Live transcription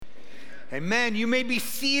Amen. You may be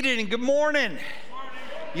seated, and good morning.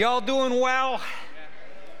 Y'all doing well?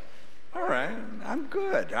 All right, I'm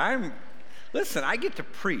good. Listen, I get to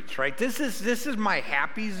preach, right? This is my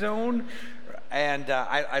happy zone, and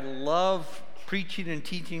I love preaching and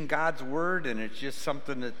teaching God's word, and it's just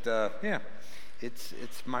something that, it's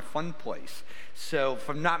my fun place. So if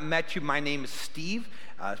I've not met you, my name is Steve.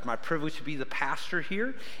 It's my privilege to be the pastor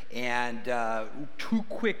here, and two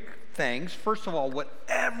quick things. First of all,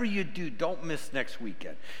 whatever you do, don't miss next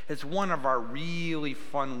weekend. It's one of our really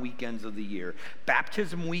fun weekends of the year.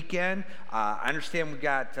 Baptism weekend. I understand we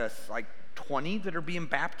got like 20 that are being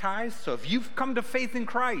baptized. So if you've come to faith in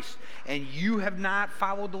Christ and you have not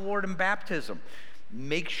followed the Lord in baptism,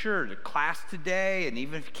 make sure the class today, and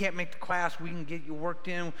even if you can't make the class, we can get you worked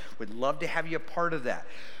in. We'd love to have you a part of that.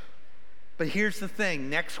 But here's the thing.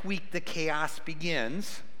 Next week, the chaos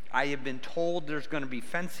begins. I have been told there's going to be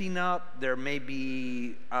fencing up. There may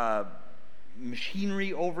be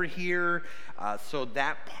machinery over here. So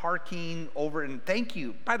that parking over, and thank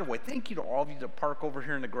you, by the way, thank you to all of you that park over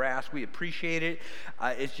here in the grass. We appreciate it.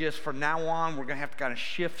 It's just from now on, we're going to have to kind of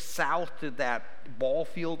shift south to that ball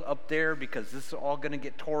field up there because this is all going to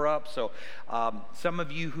get tore up. So some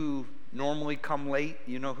of you who normally come late,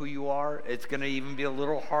 you know who you are. It's going to even be a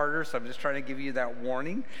little harder, so I'm just trying to give you that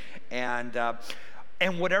warning.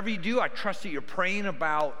 And whatever you do, I trust that you're praying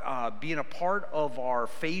about being a part of our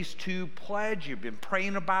Phase 2 pledge. You've been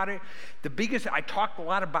praying about it. I talked a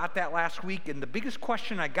lot about that last week, and the biggest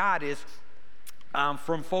question I got is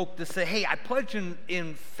from folk that say, hey, I pledged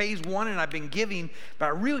in Phase 1 and I've been giving, but I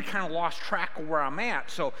really kind of lost track of where I'm at.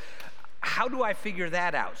 So how do I figure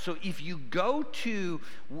that out? So if you go to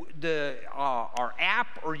our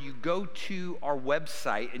app or you go to our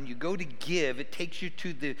website and you go to give, it takes you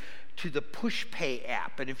to the Push Pay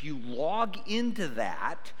app. And if you log into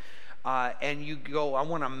that and you go, I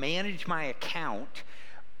want to manage my account,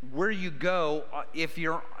 where you go, if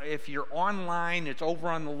you're online, it's over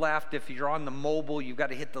on the left. If you're on the mobile, you've got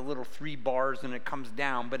to hit the little 3 bars and it comes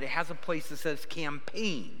down. But it has a place that says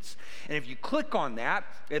campaigns. And if you click on that,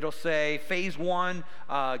 it'll say Phase 1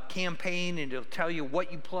 campaign, and it'll tell you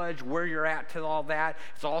what you pledge, where you're at to all that.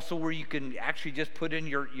 It's also where you can actually just put in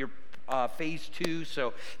your Phase 2.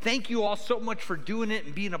 So thank you all so much for doing it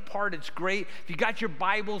and being a part. It's great. If you got your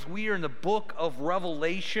Bibles, we are in the book of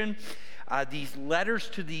Revelation. These letters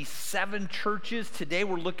to these 7 churches. Today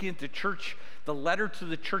we're looking at the letter to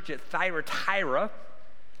the church at Thyatira.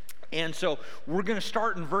 And so we're going to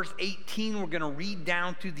start in verse 18. We're going to read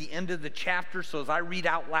down to the end of the chapter. So as I read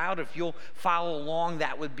out loud, if you'll follow along,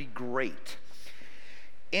 that would be great.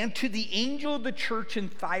 And to the angel of the church in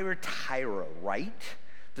Thyatira write,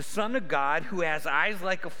 the Son of God, who has eyes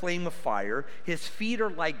like a flame of fire, his feet are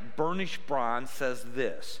like burnished bronze, says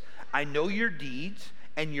this: I know your deeds,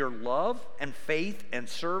 and your love and faith and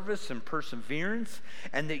service and perseverance,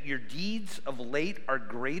 and that your deeds of late are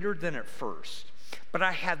greater than at first. But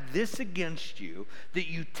I have this against you, that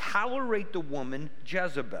you tolerate the woman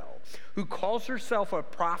Jezebel, who calls herself a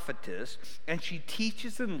prophetess, and she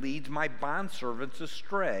teaches and leads my bondservants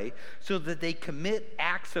astray, so that they commit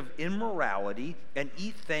acts of immorality and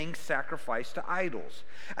eat things sacrificed to idols.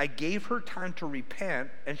 I gave her time to repent,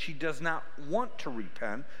 and she does not want to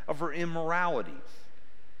repent of her immorality.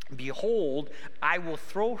 Behold, I will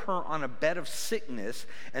throw her on a bed of sickness,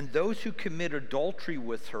 and those who commit adultery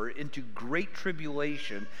with her into great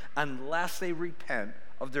tribulation, unless they repent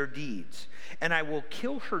of their deeds. And I will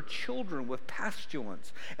kill her children with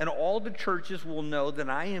pestilence, and all the churches will know that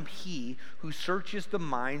I am he who searches the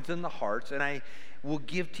minds and the hearts, and I will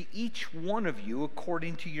give to each one of you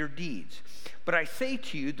according to your deeds. But I say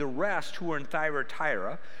to you, the rest who are in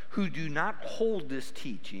Thyatira, who do not hold this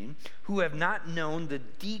teaching, who have not known the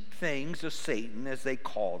deep things of Satan, as they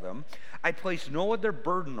call them, I place no other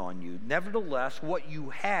burden on you. Nevertheless, what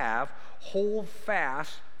you have, hold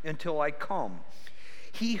fast until I come.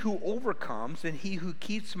 He who overcomes and he who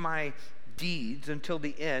keeps my deeds until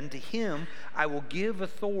the end, to him I will give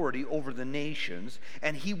authority over the nations,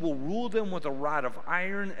 and he will rule them with a rod of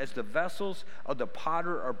iron, as the vessels of the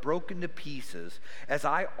potter are broken to pieces, as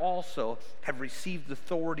I also have received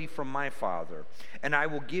authority from my Father. And I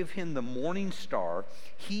will give him the morning star.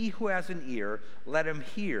 He who has an ear, let him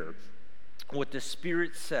hear what the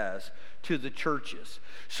Spirit says to the churches.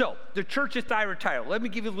 So, the church of Thyatira, let me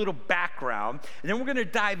give you a little background, and then we're going to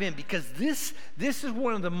dive in, because this is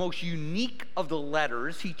one of the most unique of the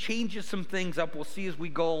letters. He changes some things up. We'll see as we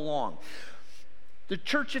go along. The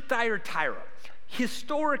church of Thyatira,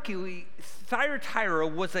 Historically, Thyatira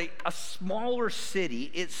was a smaller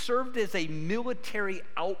city. It served as a military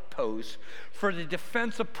outpost for the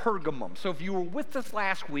defense of Pergamum. So if you were with us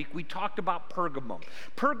last week, we talked about Pergamum.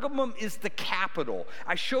 Pergamum is the capital.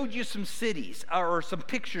 I showed you some cities, or some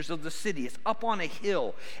pictures of the city. It's up on a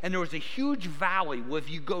hill, and there was a huge valley. Well, if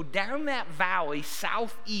you go down that valley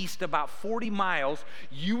southeast about 40 miles,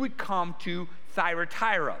 you would come to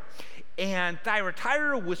Thyatira. And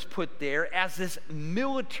Thyatira was put there as this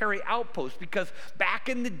military outpost because back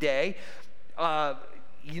in the day,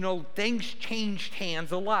 things changed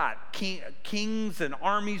hands a lot. Kings and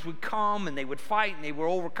armies would come and they would fight and they would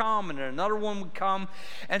overcome, and then another one would come.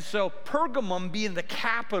 And so Pergamum being the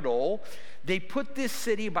capital, they put this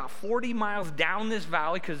city about 40 miles down this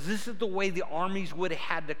valley because this is the way the armies would have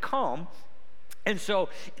had to come. And so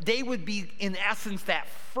they would be, in essence, that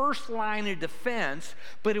first line of defense,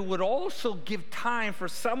 but it would also give time for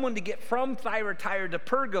someone to get from Thyatira to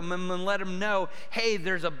Pergamum and let them know, hey,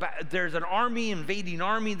 there's an invading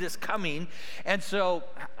army that's coming. And so,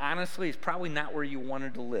 honestly, it's probably not where you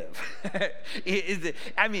wanted to live.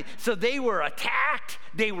 So they were attacked,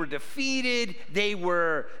 they were defeated, they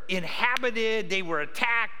were inhabited, they were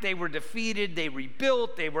attacked, they were defeated, they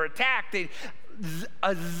rebuilt, they were attacked.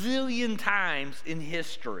 A zillion times in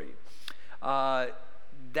history.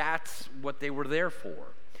 That's what they were there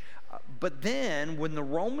for. But then when the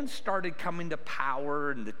Romans started coming to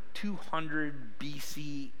power in the 200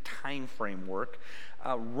 BC time framework,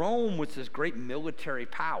 Rome was this great military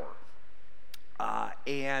power.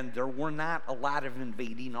 And there were not a lot of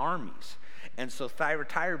invading armies. And so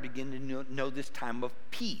Thyatira began to know this time of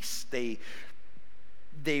peace.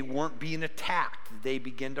 They weren't being attacked. They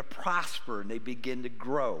began to prosper and they began to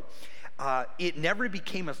grow. It never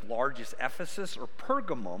became as large as Ephesus or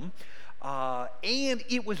Pergamum, and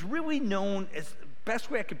it was really known as,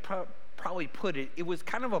 best way I could probably put it, it was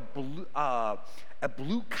kind of a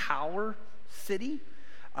blue-collar city.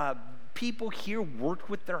 People here worked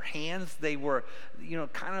with their hands. They were,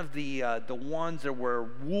 kind of the ones that were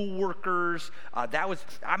wool workers.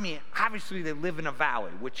 Obviously they live in a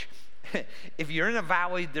valley, which if you're in a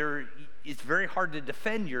valley, it's very hard to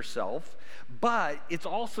defend yourself, but it's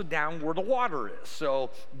also down where the water is. So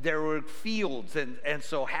there were fields, and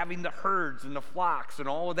so having the herds and the flocks and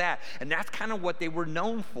all of that, and that's kind of what they were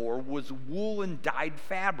known for, was wool and dyed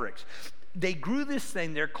fabrics. They grew this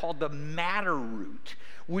thing there called the madder root,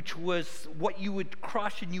 which was what you would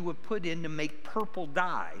crush and you would put in to make purple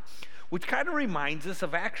dye, which kind of reminds us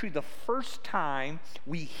of actually the first time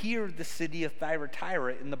we hear the city of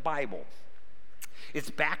Thyatira in the Bible. It's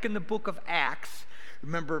back in the book of Acts.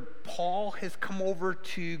 Remember, Paul has come over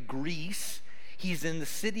to Greece. He's in the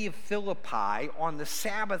city of Philippi. On the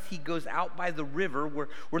Sabbath, he goes out by the river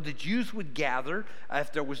where the Jews would gather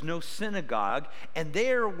if there was no synagogue. And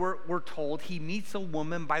there, we're told, he meets a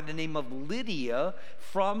woman by the name of Lydia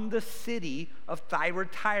from the city of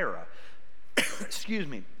Thyatira. Excuse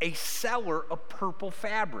me, a seller of purple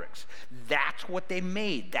fabrics. That's what they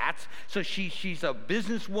made. So she's a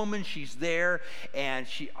businesswoman. She's there, and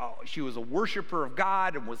she was a worshiper of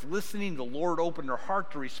God and was listening. The Lord opened her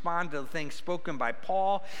heart to respond to the things spoken by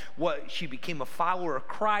Paul. She became a follower of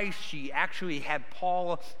Christ. She actually had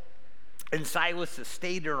Paul and Silas that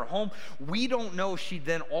stayed in her home. We don't know if she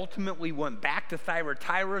then ultimately went back to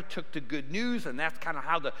Thyatira, took the good news, and that's kind of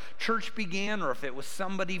how the church began, or if it was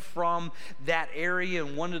somebody from that area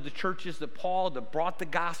in one of the churches that brought the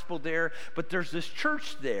gospel there. But there's this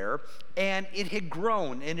church there, and it had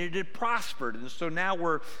grown, and it had prospered. And so now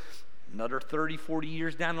we're another 30, 40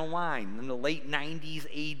 years down the line, in the late 90s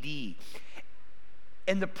AD.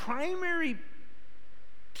 And the primary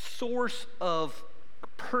source of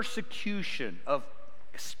persecution, of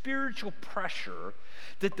spiritual pressure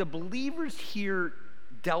that the believers here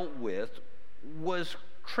dealt with was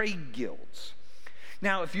trade guilds.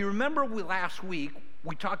 Now, if you remember last week,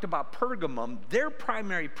 we talked about Pergamum. Their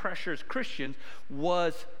primary pressure as Christians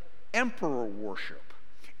was emperor worship.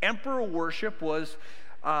 Emperor worship was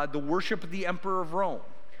the worship of the emperor of Rome.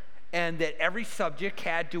 And that every subject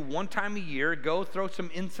had to, one time a year, go throw some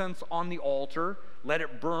incense on the altar, let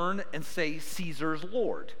it burn, and say, Caesar's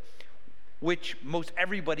Lord, which most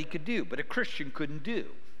everybody could do, but a Christian couldn't do.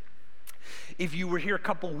 If you were here a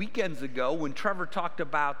couple weekends ago when Trevor talked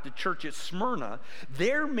about the church at Smyrna,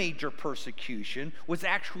 their major persecution was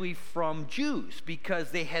actually from Jews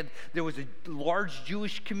because there was a large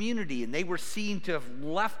Jewish community and they were seen to have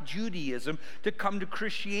left Judaism to come to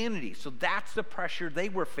Christianity. So that's the pressure they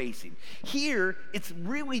were facing. Here, it's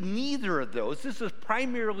really neither of those. This is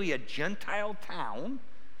primarily a Gentile town.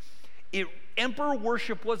 Emperor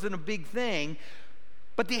worship wasn't a big thing.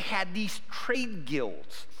 But they had these trade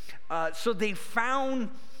guilds. So they found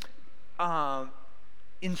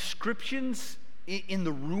inscriptions in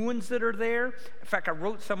the ruins that are there. In fact, I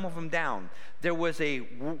wrote some of them down. There was a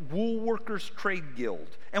wool workers trade guild.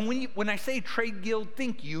 And when I say trade guild,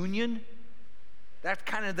 think union. That's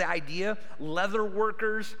kind of the idea. Leather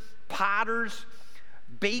workers, potters,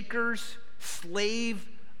 bakers, slave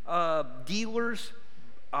dealers,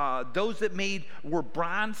 those that were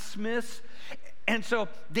bronze smiths. And so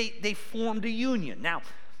they formed a union. Now,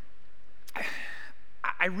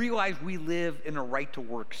 I realize we live in a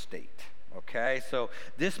right-to-work state. Okay, so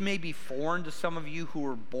this may be foreign to some of you who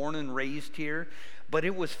were born and raised here, but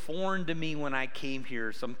it was foreign to me when I came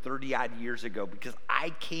here some 30-odd years ago, because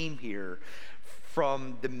I came here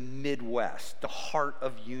from the Midwest, the heart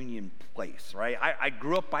of Union Place, right? I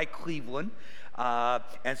grew up by Cleveland,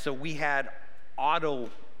 and so we had auto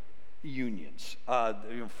unions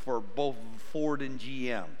for both Ford and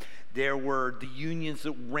GM. There were the unions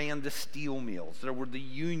that ran the steel mills. There were the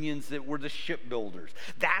unions that were the shipbuilders.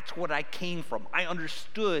 That's what I came from. I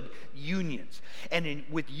understood unions. And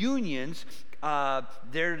with unions,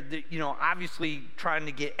 they're obviously trying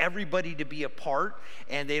to get everybody to be a part,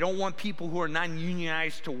 and they don't want people who are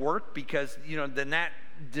non-unionized to work, because then that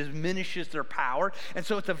diminishes their power. And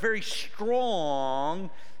so it's a very strong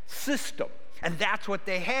system, and that's what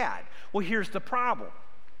they had. Well, here's the problem.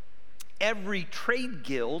 Every trade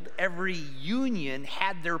guild, every union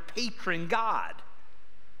had their patron god.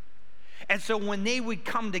 And so when they would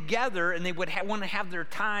come together and they would want to have their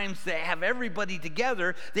times to have everybody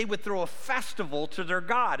together, they would throw a festival to their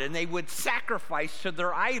god, and they would sacrifice to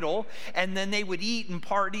their idol, and then they would eat and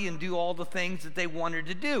party and do all the things that they wanted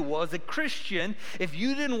to do. Well, as a Christian, if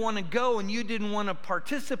you didn't want to go and you didn't want to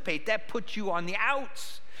participate, that put you on the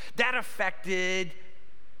outs. That affected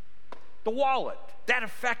the wallet. That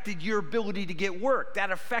affected your ability to get work.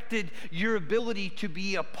 That affected your ability to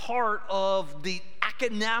be a part of the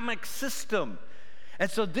economic system. And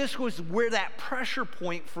so this was where that pressure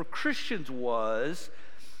point for Christians was,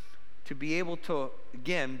 to be able to,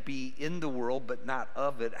 again, be in the world but not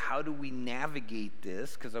of it. How do we navigate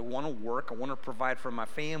this? Because I want to work, I want to provide for my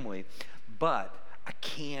family, but I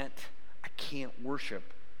can't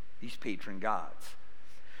worship these patron gods.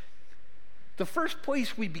 The first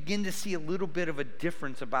place we begin to see a little bit of a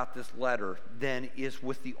difference about this letter then is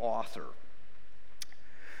with the author.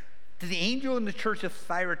 To the angel in the church of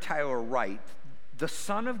Thyatira write, the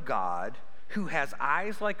Son of God, who has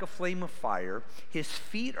eyes like a flame of fire, his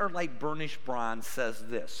feet are like burnished bronze, says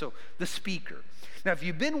this. So the speaker. Now, if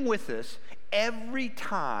you've been with us, every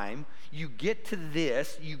time you get to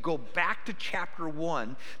this, you go back to chapter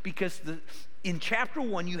 1, because in chapter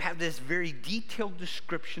 1, you have this very detailed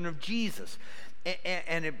description of Jesus.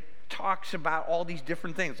 And it talks about all these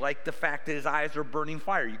different things, like the fact that his eyes are burning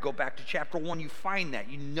fire. You go back to chapter 1, you find that.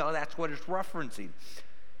 You know that's what it's referencing.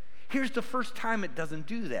 Here's the first time it doesn't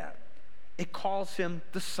do that. It calls him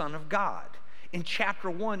the Son of God. In chapter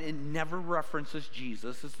 1, it never references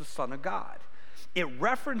Jesus as the Son of God. It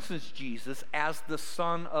references Jesus as the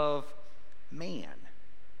Son of Man,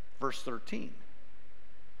 verse 13.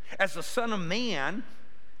 As the Son of Man,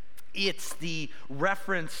 it's the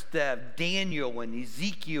reference to Daniel and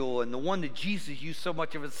Ezekiel and the one that Jesus used so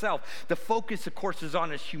much of himself. The focus, of course, is on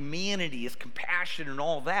his humanity, his compassion, and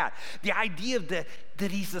all that. The idea of that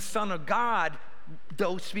he's the Son of God,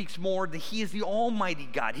 though, speaks more that he is the Almighty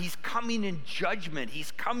God. He's coming in judgment.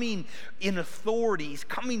 He's coming in authority. He's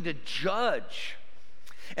coming to judge.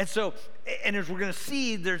 And so, and as we're going to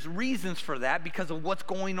see, there's reasons for that because of what's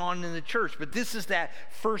going on in the church. But this is that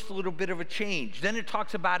first little bit of a change. Then it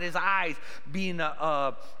talks about his eyes being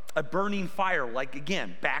a burning fire, like,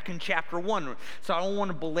 again, back in chapter 1. So I don't want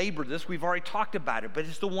to belabor this. We've already talked about it. But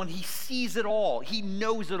it's the one, he sees it all. He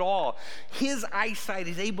knows it all. His eyesight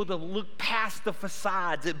is able to look past the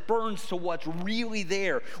facades. It burns to what's really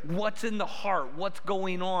there, what's in the heart, what's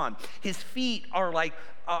going on. His feet are like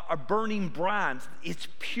a burning bronze. It's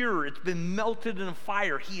pure. It's been melted in a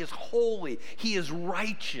fire. He is holy. He is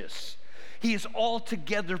righteous. He is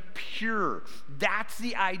altogether pure. That's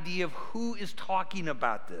the idea of who is talking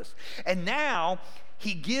about this. And now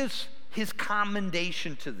he gives his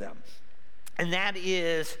commendation to them. And that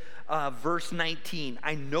is verse 19.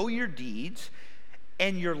 I know your deeds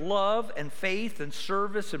and your love and faith and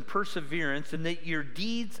service and perseverance, and that your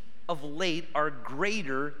deeds of late are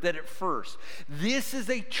greater than at first. This is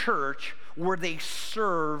a church where they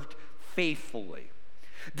served faithfully.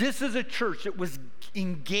 This is a church that was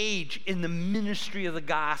engaged in the ministry of the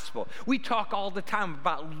gospel. We talk all the time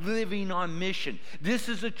about living on mission. This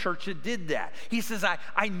is a church that did that. He says,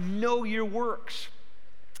 I know your works.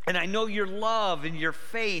 And I know your love and your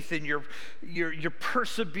faith and your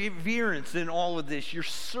perseverance in all of this, your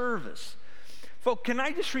service. Folks, can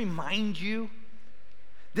I just remind you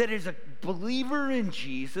that as a believer in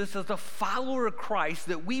Jesus, as a follower of Christ,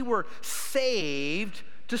 that we were saved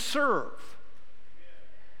to serve.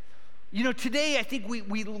 You know, today I think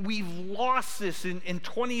we've lost this in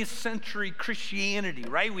 20th century Christianity,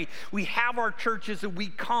 right? We have our churches and we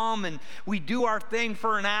come and we do our thing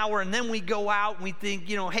for an hour and then we go out and we think,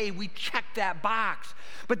 you know, hey, we checked that box.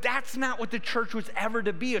 But that's not what the church was ever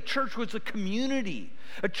to be. A church was a community.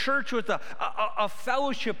 A church with a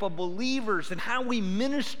fellowship of believers, and how we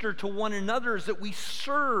minister to one another is that we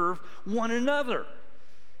serve one another.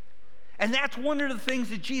 And that's one of the things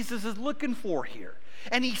that Jesus is looking for here.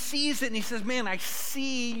 And he sees it and he says, man, I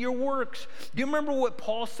see your works. Do you remember what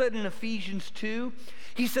Paul said in Ephesians 2?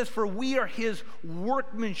 He says, for we are his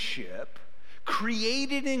workmanship,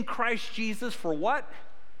 created in Christ Jesus for what?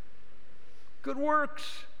 Good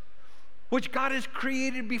works, which God has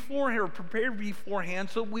created beforehand, or prepared beforehand,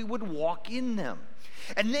 so we would walk in them.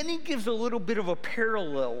 And then he gives a little bit of a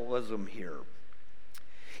parallelism here.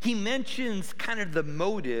 He mentions kind of the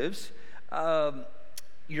motives,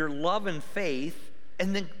 your love and faith,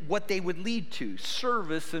 and then what they would lead to,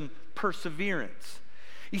 service and perseverance.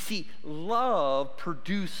 You see, love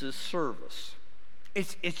produces service.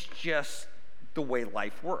 It's just the way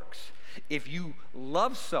life works. If you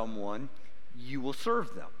love someone, you will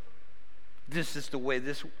serve them. This is the way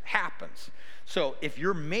this happens. So if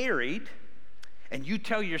you're married and you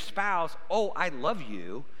tell your spouse, oh, I love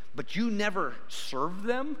you, but you never serve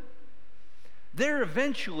them, they're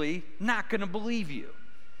eventually not going to believe you.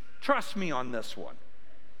 Trust me on this one.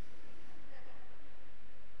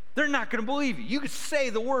 They're not going to believe you. You can say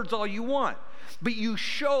the words all you want, but you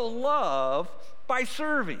show love by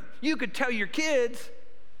serving. You could tell your kids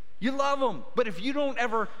you love them, but if you don't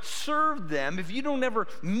ever serve them, if you don't ever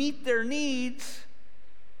meet their needs,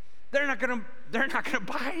 they're not going to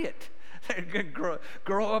buy it. They're going to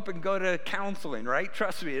grow up and go to counseling, right?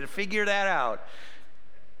 Trust me, to figure that out.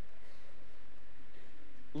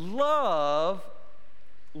 Love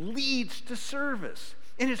leads to service.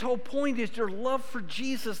 And his whole point is their love for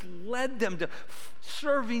Jesus led them to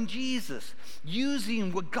serving Jesus,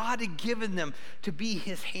 using what God had given them to be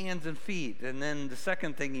his hands and feet. And then the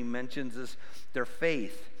second thing he mentions is their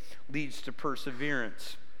faith leads to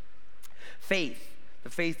perseverance. Faith,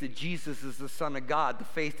 the faith that Jesus is the Son of God, the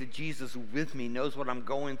faith that Jesus is with me, knows what I'm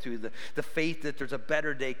going through, the faith that there's a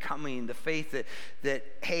better day coming, the faith that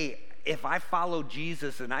hey, if I follow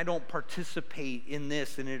Jesus and I don't participate in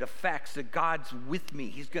this and it affects that God's with me,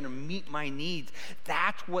 he's going to meet my needs,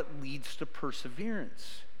 that's what leads to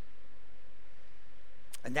perseverance.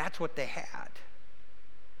 And that's what they had.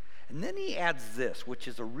 And then he adds this, which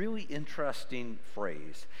is a really interesting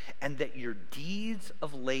phrase, and that your deeds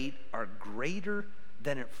of late are greater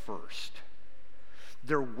than at first.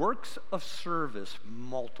 Their works of service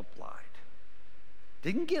multiplied.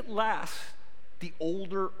 Didn't get less the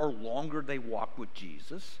older or longer they walked with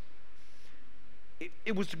Jesus.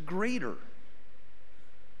 It was greater.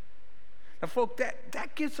 Now, folks,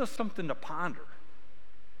 that gives us something to ponder.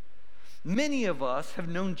 Many of us have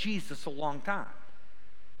known Jesus a long time.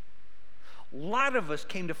 A lot of us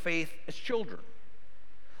came to faith as children.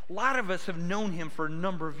 A lot of us have known him for a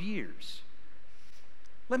number of years.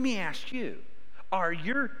 Let me ask you,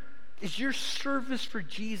 is your service for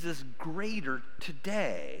Jesus greater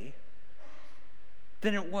today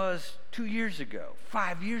than it was 2 years ago,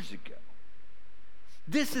 5 years ago?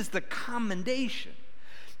 This is the commendation.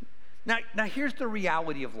 Now here's the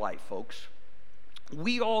reality of life, folks.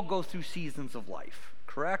 We all go through seasons of life,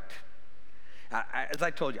 correct? As I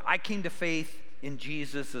told you, I came to faith in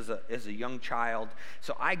Jesus as a young child.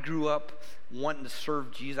 So I grew up wanting to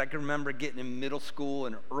serve Jesus. I can remember getting in middle school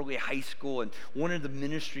and early high school, and one of the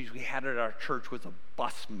ministries we had at our church was a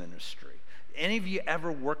bus ministry. Any of you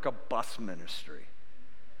ever work a bus ministry?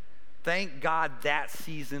 Thank God that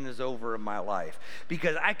season is over in my life.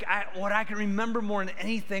 Because what I can remember more than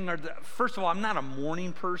anything are, first of all, I'm not a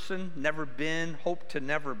morning person, never been, hope to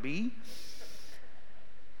never be.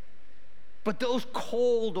 But those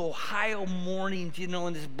cold Ohio mornings,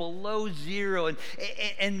 and it's below zero,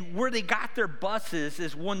 and where they got their buses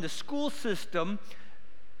is when the school system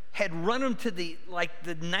had run them to the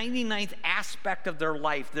 99th aspect of their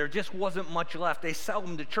life. There just wasn't much left. They sell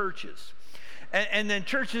them to churches. And then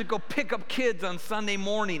churches would go pick up kids on Sunday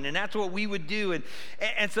morning, and that's what we would do.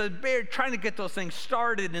 And so they're trying to get those things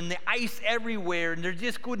started, and the ice everywhere, and there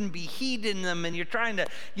just couldn't be heat in them, and you're trying to,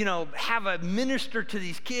 have a minister to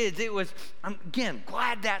these kids. I'm again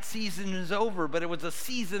glad that season is over, but it was a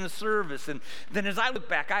season of service. And then as I look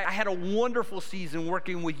back, I had a wonderful season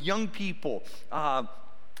working with young people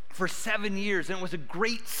for 7 years, and it was a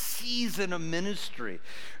great season of ministry.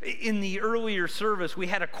 In the earlier service, we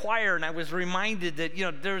had a choir, and I was reminded that,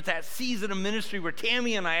 there was that season of ministry where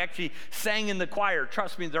Tammy and I actually sang in the choir.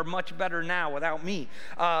 Trust me, they're much better now without me.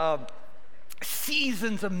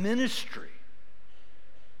 Seasons of ministry.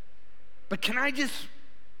 But can I just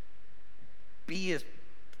be as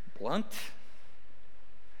blunt?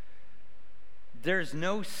 There's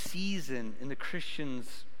no season in the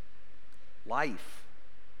Christian's life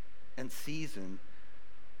and season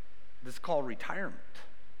that's called retirement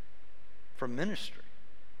from ministry.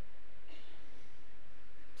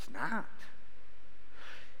 It's not.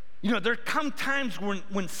 There come times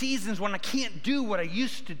when seasons when I can't do what I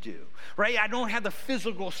used to do, right? I don't have the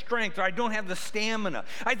physical strength, or I don't have the stamina.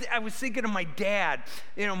 I was thinking of my dad,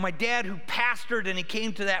 my dad who pastored, and he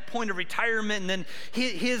came to that point of retirement, and then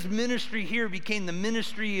his ministry here became the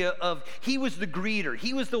ministry of, he was the greeter.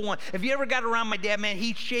 He was the one. If you ever got around my dad, man,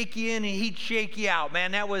 he'd shake you in and he'd shake you out,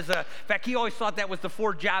 man. That was, in fact, he always thought that was the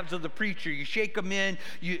 4 jobs of the preacher. You shake them in,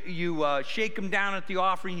 you shake them down at the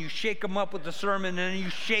offering, you shake them up with the sermon, and then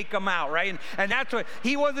you shake them out, right? And that's what,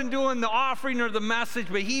 he wasn't doing the offering or the message,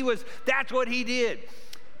 but that's what he did.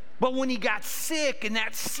 But when he got sick and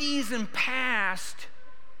that season passed,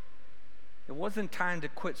 it wasn't time to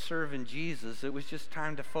quit serving Jesus. It was just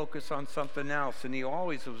time to focus on something else. And he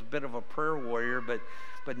always was a bit of a prayer warrior,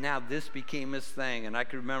 but now this became his thing. And I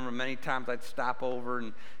can remember many times I'd stop over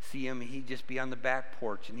and see him. He'd just be on the back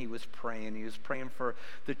porch, and he was praying. He was praying for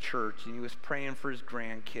the church, and he was praying for his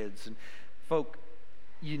grandkids. And folk,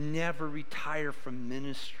 you never retire from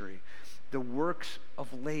ministry. The works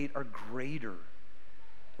of late are greater.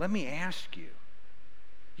 Let me ask you,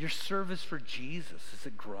 your service for Jesus, is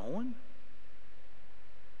it growing?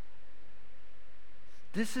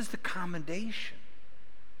 This is the commendation.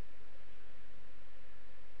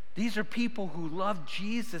 These are people who love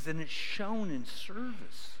Jesus, and it's shown in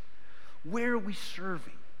service. Where are we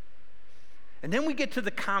serving? And then we get to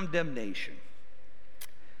the condemnation.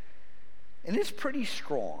 And it's pretty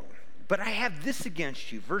strong. But I have this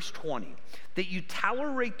against you, verse 20, that you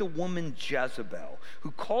tolerate the woman Jezebel,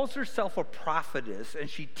 who calls herself a prophetess, and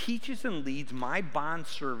she teaches and leads my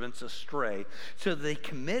bondservants astray, so they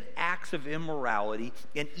commit acts of immorality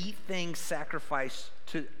and eat things sacrificed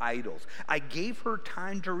to idols. I gave her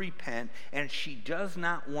time to repent, and she does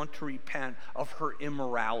not want to repent of her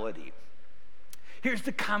immorality. Here's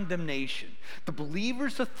the condemnation. The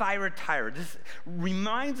believers of Thyatira, this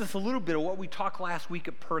reminds us a little bit of what we talked last week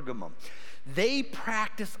at Pergamum. They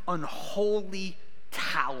practice unholy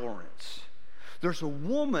tolerance. There's a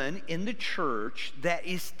woman in the church that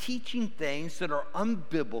is teaching things that are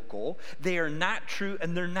unbiblical. They are not true,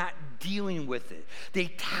 and they're not dealing with it. They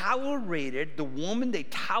tolerated the woman, they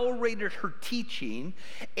tolerated her teaching,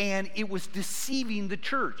 and it was deceiving the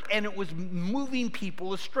church, and it was moving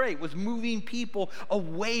people astray. It was moving people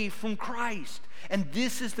away from Christ. And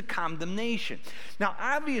this is the condemnation. Now,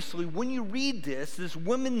 obviously, when you read this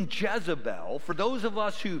woman Jezebel, for those of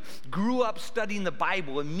us who grew up studying the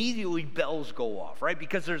Bible, immediately bells go off, right?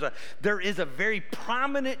 Because there is a very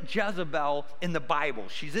prominent Jezebel in the Bible.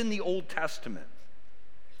 She's in the Old Testament.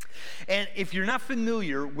 And if you're not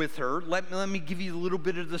familiar with her, let me give you a little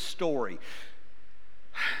bit of the story.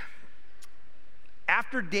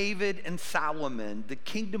 After David and Solomon, the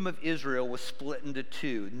kingdom of Israel was split into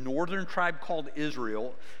two. Northern tribe called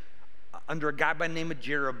Israel, under a guy by the name of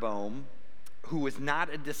Jeroboam, who was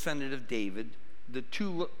not a descendant of David. The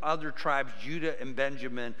two other tribes, Judah and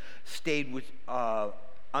Benjamin, stayed with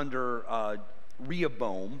under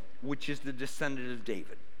Rehoboam, which is the descendant of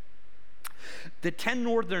David. The 10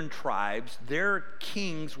 northern tribes, their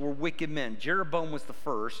kings were wicked men. Jeroboam was the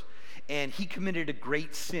first, and he committed a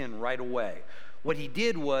great sin right away. What he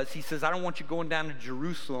did was, he says, I don't want you going down to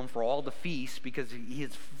Jerusalem for all the feasts, because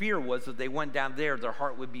his fear was that they went down there, their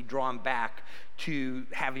heart would be drawn back to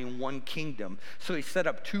having one kingdom. So he set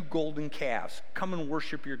up 2 golden calves. Come and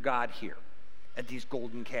worship your God here at these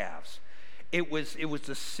golden calves. It was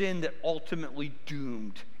a sin that ultimately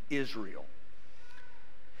doomed Israel.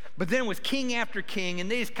 But then it was king after king, and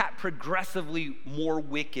they just got progressively more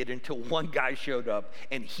wicked until one guy showed up,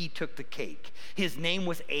 and he took the cake. His name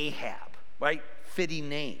was Ahab. Right? Fitting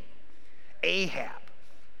name. Ahab.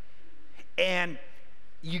 And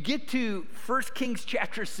you get to 1 Kings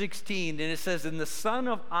chapter 16, and it says, and the son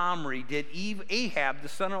of Omri did Ahab, the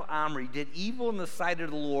son of Omri, did evil in the sight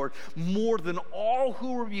of the Lord more than all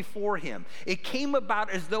who were before him. It came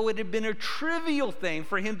about as though it had been a trivial thing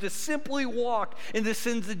for him to simply walk in the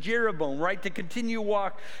sins of Jeroboam, right? To continue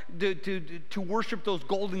walk, to worship those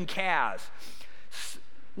golden calves.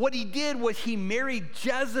 What he did was he married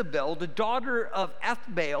Jezebel, the daughter of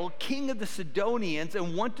Ethbaal, king of the Sidonians,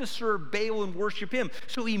 and went to serve Baal and worship him.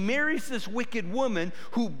 So he marries this wicked woman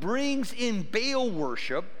who brings in Baal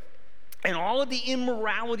worship and all of the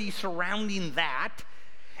immorality surrounding that,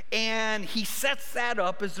 and he sets that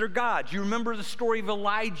up as their god. You remember the story of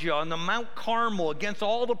Elijah on the Mount Carmel against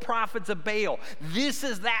all the prophets of Baal. This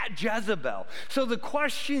is that Jezebel. So the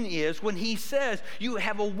question is, when he says you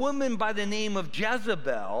have a woman by the name of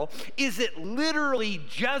Jezebel, is it literally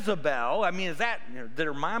Jezebel? I mean, is that, did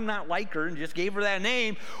her mom not like her and just gave her that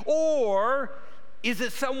name? Or is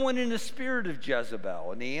it someone in the spirit of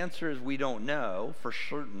Jezebel? And the answer is we don't know for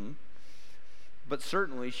certain. But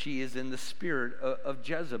certainly she is in the spirit of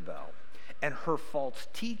Jezebel. And her false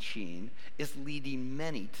teaching is leading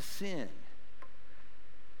many to sin.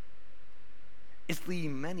 It's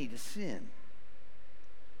leading many to sin.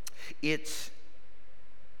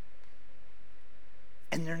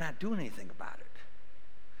 And they're not doing anything about it.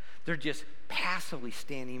 They're just passively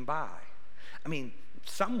standing by. I mean, in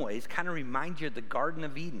some ways, kind of reminds you of the Garden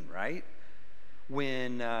of Eden, right?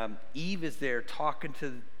 When Eve is there talking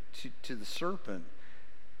to the serpent,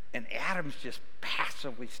 and Adam's just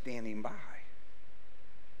passively standing by.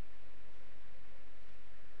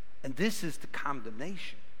 And this is the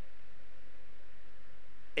condemnation.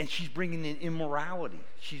 And she's bringing in immorality.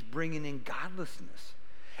 She's bringing in godlessness.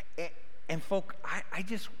 And folk, I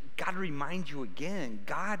just got to remind you again,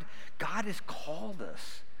 God has called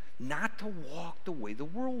us not to walk the way the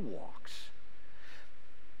world walks.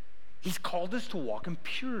 He's called us to walk in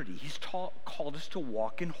purity. He's called us to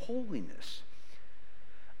walk in holiness.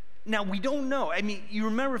 Now, we don't know. I mean, you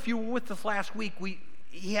remember if you were with us last week,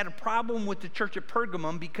 he had a problem with the church at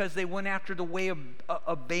Pergamum because they went after the way of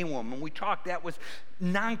Balaam. And we talked that was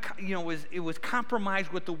it was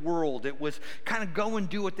compromised with the world. It was kind of go and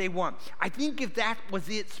do what they want. I think if that was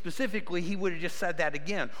it specifically, he would have just said that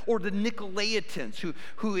again. Or the Nicolaitans,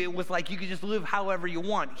 who it was like you could just live however you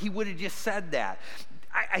want. He would have just said that.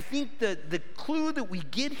 I think the clue that we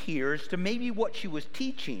get here as to maybe what she was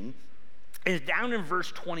teaching is down in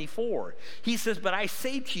verse 24. He says, but I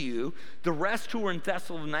say to you, the rest who are in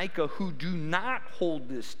Thessalonica who do not hold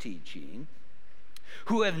this teaching,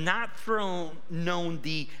 who have not known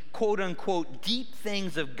the quote-unquote deep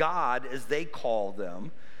things of God, as they call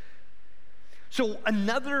them. So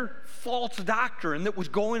another false doctrine that was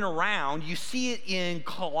going around, you see it in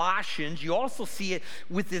Colossians. You also see it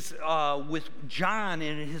with with John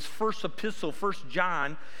in his first epistle, 1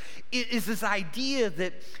 John. It is this idea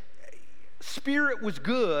that spirit was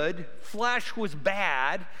good, flesh was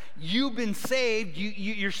bad. You've been saved.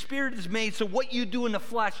 Your spirit is made, so what you do in the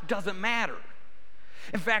flesh doesn't matter.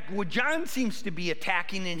 In fact, what John seems to be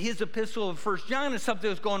attacking in his epistle of 1 John is something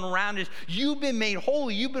that's going around is you've been made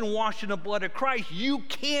holy, you've been washed in the blood of Christ, you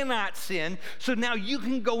cannot sin, so now you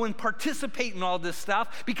can go and participate in all this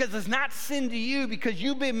stuff because it's not sin to you because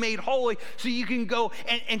you've been made holy, so you can go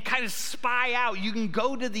and kind of spy out. You can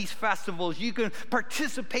go to these festivals, you can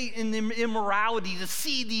participate in the immorality to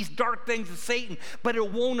see these dark things of Satan, but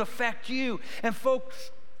it won't affect you. And folks,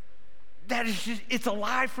 that is just, it's a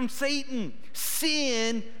lie from Satan.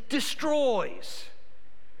 Sin destroys.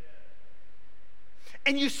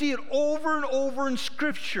 And you see it over and over in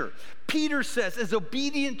Scripture. Peter says, as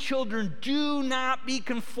obedient children, do not be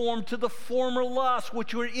conformed to the former lusts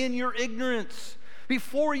which were in your ignorance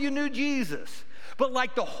before you knew Jesus. But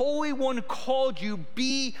like the Holy One who called you,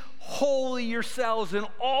 be holy yourselves in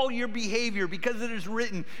all your behavior, because it is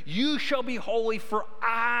written, you shall be holy, for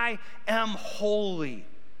I am holy.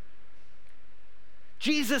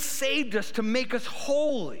 Jesus saved us to make us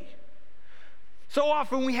holy. So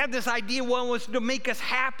often we have this idea, well, it was to make us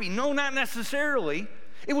happy. No, not necessarily.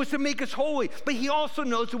 It was to make us holy. But he also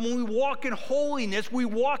knows that when we walk in holiness, we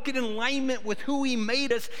walk in alignment with who he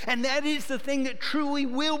made us, and that is the thing that truly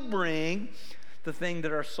will bring the thing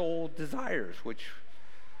that our soul desires, which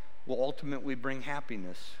will ultimately bring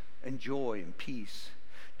happiness and joy and peace.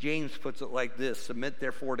 James puts it like this: submit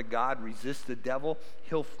therefore to God, resist the devil,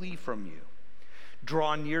 he'll flee from you.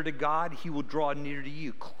 Draw near to God, he will draw near to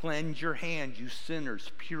you. Cleanse your hands, you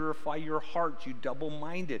sinners. Purify your hearts, you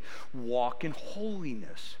double-minded. Walk in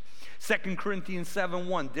holiness. 2 Corinthians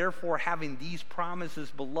 7:1, therefore, having these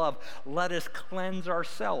promises, beloved, let us cleanse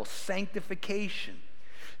ourselves. Sanctification.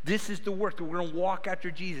 This is the work that we're going to walk after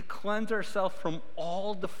Jesus. Cleanse ourselves from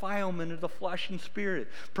all defilement of the flesh and spirit,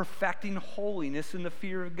 perfecting holiness in the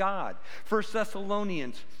fear of God. 1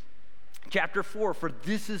 Thessalonians Chapter 4, for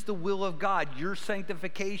this is the will of God, your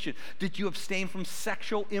sanctification, that you abstain from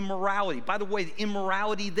sexual immorality. By the way, the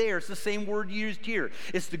immorality there is the same word used here.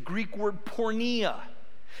 It's the Greek word porneia,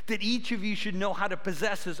 that each of you should know how to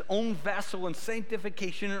possess his own vessel in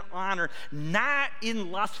sanctification and honor, not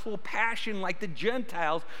in lustful passion like the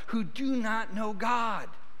Gentiles who do not know God.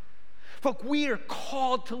 Folks, we are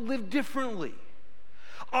called to live differently.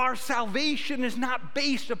 Our salvation is not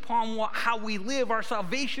based upon how we live. Our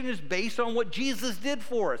salvation is based on what Jesus did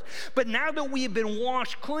for us. But now that we have been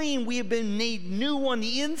washed clean, we have been made new on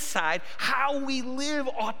the inside, how we live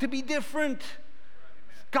ought to be different.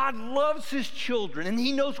 God loves his children, and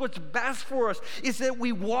he knows what's best for us is that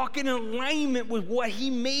we walk in alignment with what he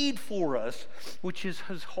made for us, which is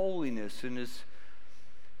his holiness and his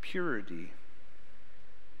purity.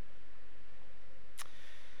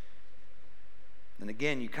 And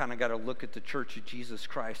again, you kind of got to look at the Church of Jesus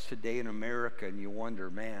Christ today in America and you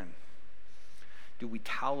wonder, man, do we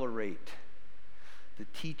tolerate the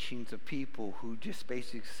teachings of people who just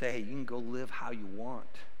basically say, you can go live how you want?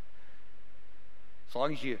 As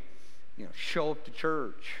long as you show up to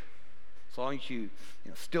church, as long as you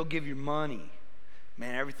still give your money,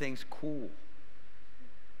 man, everything's cool.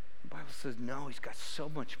 The Bible says, no, he's got so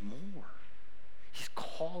much more. He's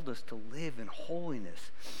called us to live in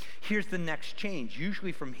holiness. Here's the next change.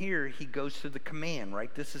 Usually from here, he goes to the command,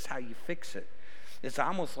 right? This is how you fix it. It's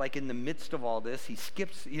almost like in the midst of all this, he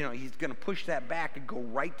skips, he's going to push that back and go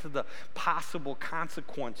right to the possible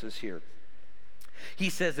consequences here.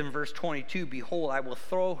 He says in verse 22, behold, I will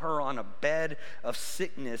throw her on a bed of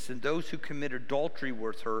sickness, and those who commit adultery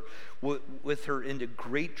with her into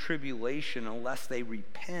great tribulation unless they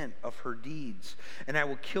repent of her deeds. And I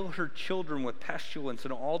will kill her children with pestilence,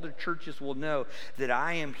 and all the churches will know that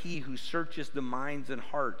I am he who searches the minds and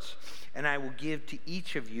hearts. And I will give to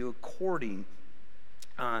each of you according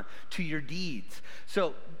to your deeds.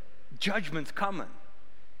 So judgment's coming.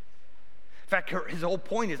 In fact, his whole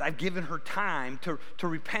point is, I've given her time to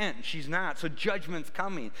repent, and she's not. So judgment's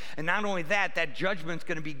coming. And not only that, that judgment's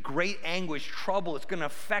going to be great anguish, trouble. It's going to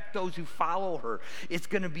affect those who follow her. It's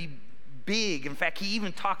going to be big. In fact, he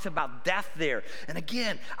even talks about death there. And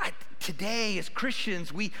again, today as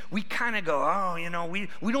Christians, we kind of go,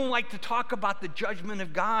 we don't like to talk about the judgment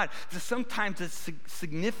of God. Sometimes it's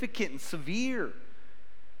significant and severe.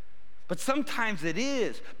 But sometimes it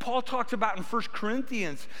is. Paul talks about in 1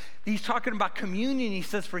 Corinthians, he's talking about communion. He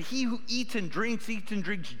says, for he who eats and drinks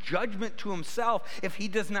judgment to himself if he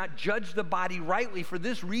does not judge the body rightly. For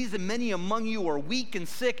this reason, many among you are weak and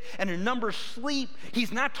sick, and a number sleep.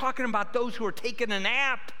 He's not talking about those who are taking a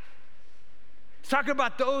nap. He's talking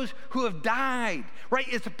about those who have died, right?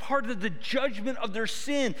 It's a part of the judgment of their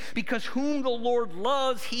sin, because whom the Lord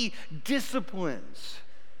loves, he disciplines.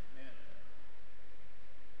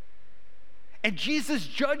 And Jesus'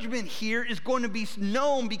 judgment here is going to be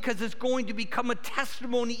known because it's going to become a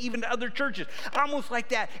testimony even to other churches. Almost like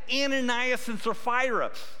that Ananias and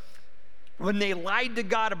Sapphira, when they lied to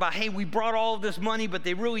God about, hey, we brought all of this money, but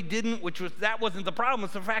they really didn't, that wasn't the problem.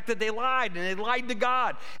 It's the fact that they lied, and they lied to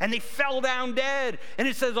God, and they fell down dead. And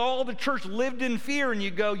it says all the church lived in fear, and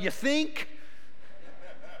you go, you think?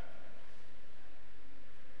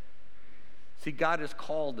 See, God has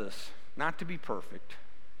called us not to be perfect,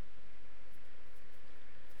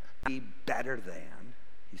 be better than.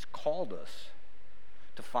 He's called us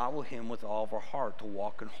to follow him with all of our heart, to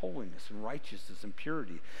walk in holiness and righteousness and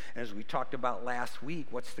purity. And as we talked about last week,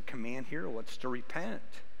 what's the command here? What's to repent?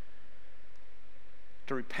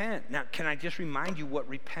 To repent. Now, can I just remind you what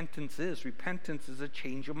repentance is? Repentance is a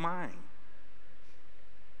change of mind.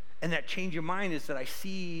 And that change of mind is that I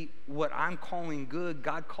see what I'm calling good,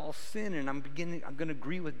 God calls sin, and I'm going to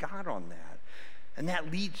agree with God on that. And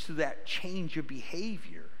that leads to that change of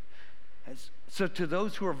behavior. So to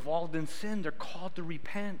those who are involved in sin, they're called to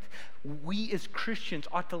repent. We as Christians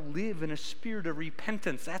ought to live in a spirit of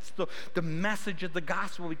repentance. That's the message of the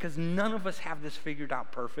gospel, because none of us have this figured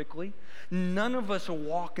out perfectly. None of us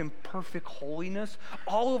walk in perfect holiness.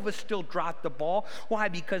 All of us still drop the ball. Why?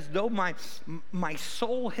 Because though my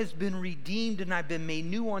soul has been redeemed and I've been made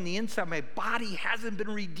new on the inside, my body hasn't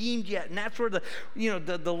been redeemed yet. And that's where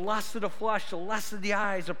the lust of the flesh, the lust of the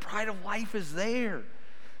eyes, the pride of life is there.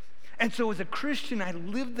 And so as a Christian, I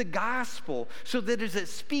live the gospel so that as it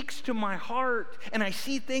speaks to my heart and I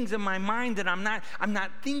see things in my mind that I'm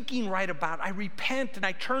not thinking right about, I repent and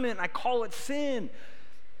I turn it and I call it sin.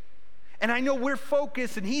 And I know we're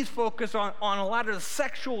focused and he's focused on a lot of the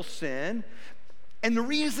sexual sin. And the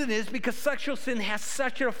reason is because sexual sin has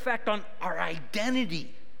such an effect on our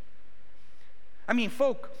identity. I mean,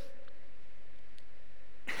 folk,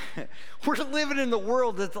 we're living in the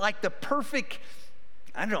world that's like the perfect,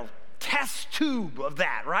 test tube of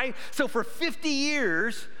that, right? So for 50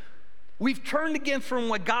 years, we've turned against from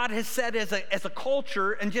what God has said as a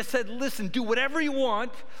culture and just said, listen, do whatever you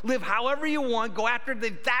want, live however you want, go after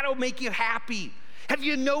it, that'll make you happy. Have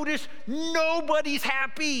you noticed nobody's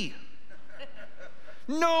happy?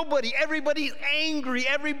 Nobody. Everybody's angry.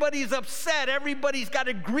 Everybody's upset. Everybody's got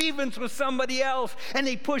a grievance with somebody else. And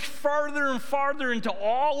they push farther and farther into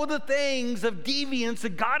all of the things of deviance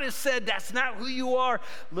that God has said that's not who you are.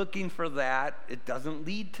 Looking for that, it doesn't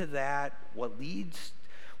lead to that. What leads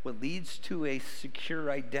to a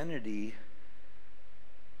secure identity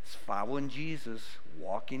is following Jesus,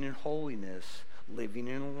 walking in holiness, living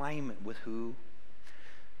in alignment with who.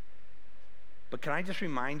 But can I just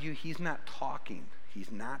remind you, he's not talking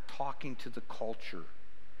to the culture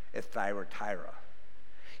at Thyatira.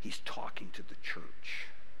 He's talking to the church.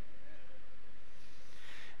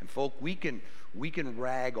 And folk, we can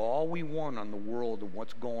rag all we want on the world and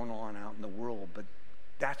what's going on out in the world, but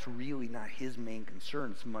that's really not his main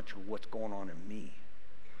concern as much of what's going on in me.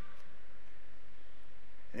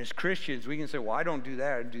 And as Christians, we can say, well, I don't do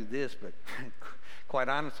that, I do this, but quite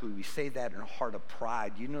honestly, we say that in a heart of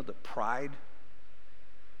pride. You know that pride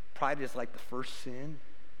is like the first sin.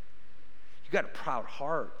 You got a proud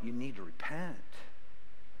heart, you need to repent.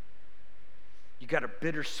 You got a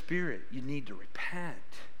bitter spirit, you need to repent.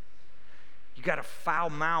 You got a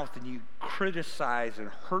foul mouth and you criticize and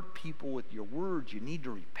hurt people with your words, you need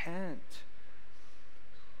to repent.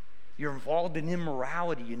 You're involved in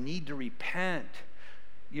immorality, you need to repent.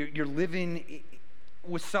 You're living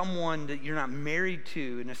with someone that you're not married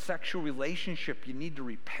to in a sexual relationship, you need to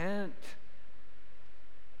repent.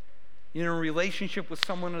 You're in a relationship with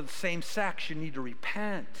someone of the same sex, you need to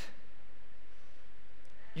repent.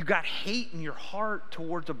 You got hate in your heart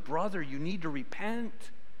towards a brother, you need to repent.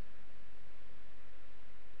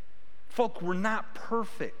 Folk, we're not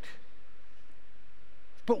perfect,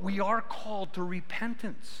 but we are called to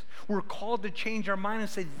repentance. We're called to change our mind and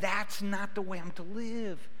say, that's not the way I'm to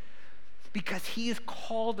live. Because he has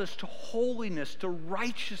called us to holiness, to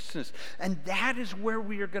righteousness, and that is where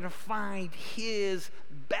we are going to find his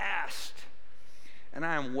best. And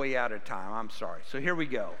I am way out of time, I'm sorry. So here we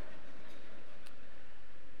go.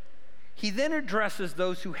 He then addresses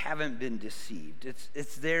those who haven't been deceived.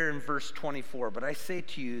 It's there in verse 24. But I say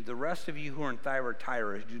to you, the rest of you who are in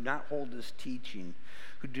Thyatira, who do not hold this teaching,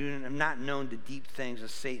 who have not known the deep things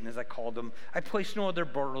of Satan, as I called them, I place no other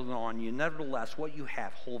burden on you. Nevertheless, what you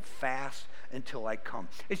have, hold fast until I come.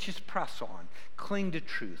 It's just press on. Cling to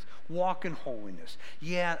truth. Walk in holiness.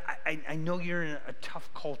 Yeah, I know you're in a tough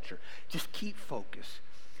culture. Just keep focused.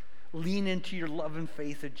 Lean into your love and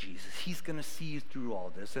faith of Jesus. He's going to see you through all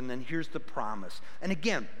this. And then here's the promise. And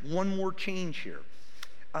again, one more change here.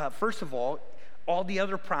 First of all the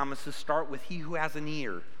other promises start with he who has an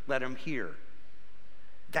ear, let him hear.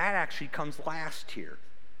 That actually comes last here.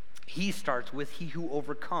 He starts with he who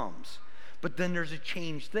overcomes. But then there's a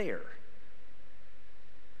change there.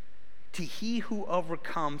 To he who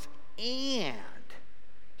overcomes and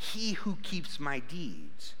he who keeps my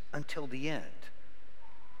deeds until the end.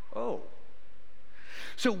 Oh.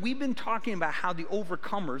 So we've been talking about how the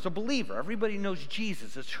overcomer is a believer. Everybody knows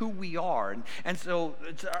Jesus. It's who we are. And so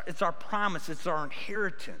it's our promise. It's our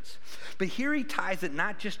inheritance. But here he ties it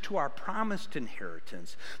not just to our promised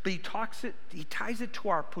inheritance, but he ties it to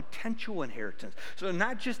our potential inheritance. So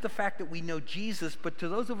not just the fact that we know Jesus, but to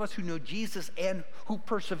those of us who know Jesus and who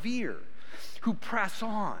persevere, who press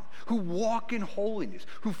on, who walk in holiness,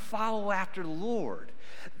 who follow after the Lord.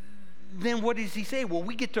 Then what does he say? Well,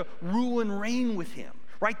 we get to rule and reign with him,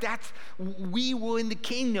 right? We will in the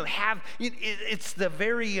kingdom have, it's the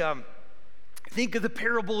very, think of the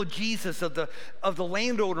parable of Jesus, of the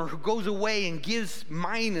landowner who goes away and gives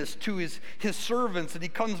minas to his servants, and he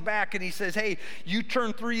comes back and he says, hey, you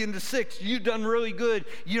turned 3 into 6, you've done really good,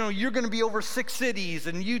 you're going to be over 6 cities,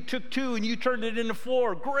 and you took 2 and you turned it into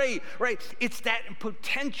 4, great, right? It's that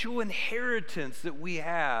potential inheritance that we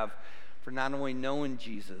have for not only knowing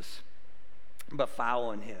Jesus, but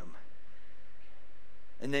following him.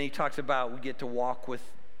 And then he talks about we get to walk with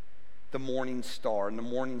the morning star. And the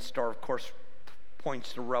morning star, of course,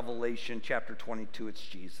 points to Revelation chapter 22. It's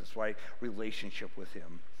Jesus, right? Relationship with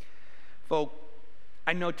him. Folks,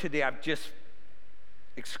 I know today I've just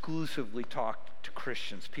exclusively talked to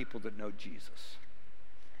Christians, people that know Jesus.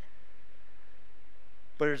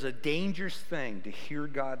 But there's a dangerous thing to hear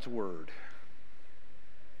God's word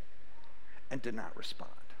and to not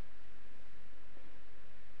respond.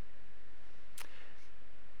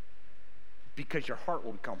 because your heart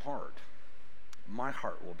will become hard. My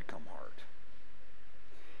heart will become hard.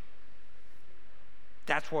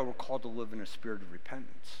 That's why we're called to live in a spirit of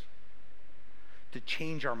repentance, to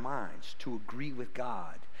change our minds, to agree with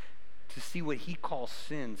God, to see what he calls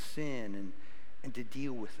sin, and to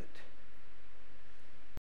deal with it.